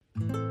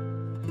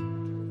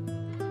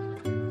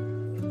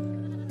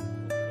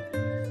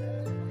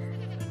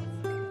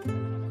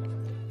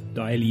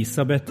Da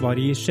Elisabet var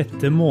i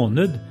 6.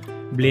 måned,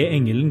 ble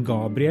Engelen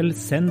Gabriel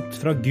sendt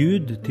fra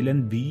Gud til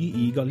en by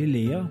i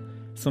Galilea,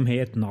 som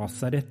het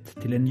Nasaret,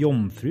 til en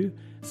jomfru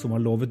som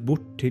var lovet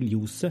bort til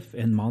Josef,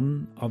 en mann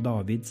av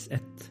Davids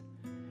ett.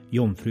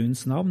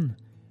 Jomfruens navn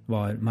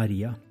var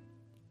Maria.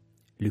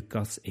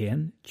 Lukas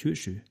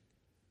 1:27.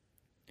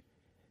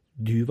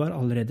 Du var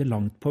allerede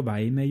langt på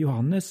vei med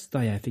Johannes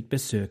da jeg fikk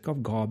besøk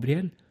av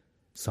Gabriel,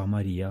 sa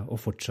Maria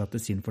og fortsatte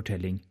sin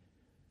fortelling.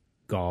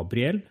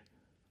 Gabriel,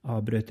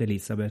 avbrøt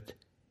Elisabet.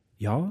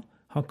 Ja,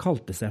 han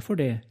kalte seg for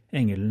det,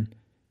 engelen.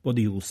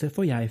 Både Josef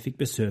og jeg fikk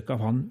besøk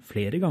av han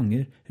flere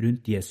ganger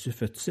rundt Jesu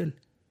fødsel.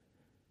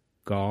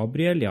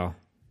 Gabriel, ja,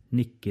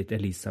 nikket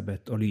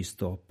Elisabet og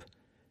lyste opp.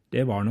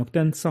 Det var nok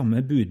den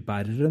samme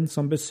budbæreren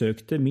som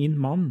besøkte min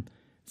mann,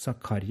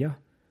 Zakaria.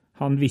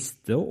 Han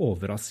visste å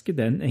overraske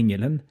den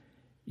engelen.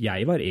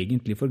 Jeg var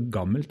egentlig for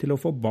gammel til å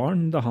få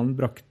barn da han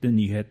brakte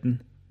nyheten.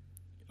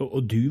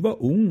 Og du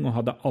var ung og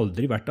hadde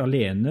aldri vært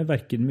alene,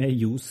 hverken med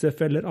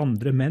Josef eller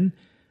andre menn.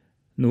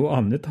 Noe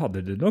annet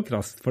hadde du nok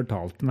raskt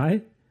fortalt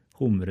meg,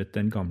 humret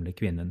den gamle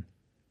kvinnen.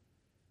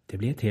 Det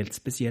ble et helt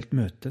spesielt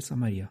møte, sa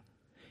Maria.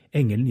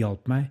 Engelen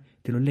hjalp meg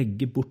til å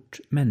legge bort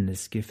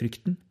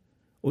menneskefrykten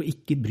og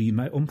ikke bry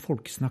meg om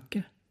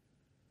folksnakket.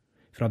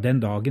 Fra den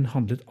dagen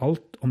handlet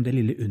alt om det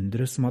lille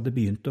underet som hadde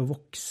begynt å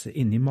vokse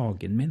inni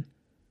magen min.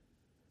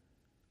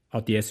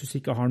 At Jesus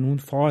ikke har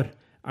noen far,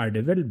 er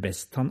det vel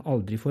best han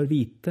aldri får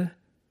vite,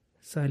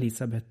 sa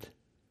Elisabet.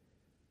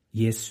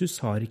 Jesus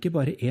har ikke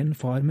bare én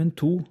far, men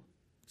to,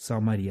 sa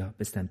Maria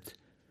bestemt.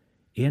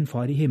 En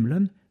far i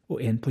himmelen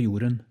og en på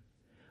jorden.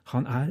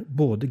 Han er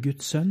både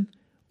Guds sønn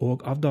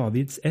og av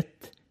Davids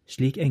ett,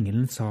 slik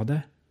engelen sa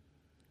det.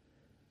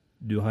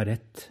 Du har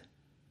rett,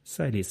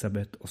 sa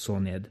Elisabet og så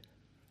ned.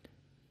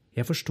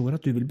 Jeg forstår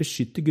at du vil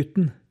beskytte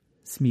gutten,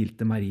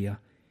 smilte Maria,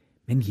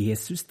 men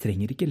Jesus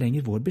trenger ikke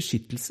lenger vår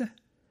beskyttelse.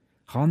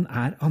 Han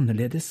er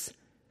annerledes.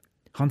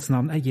 Hans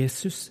navn er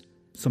Jesus,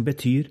 som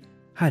betyr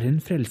Herren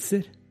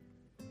frelser.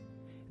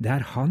 Det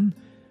er han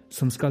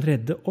som skal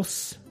redde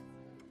oss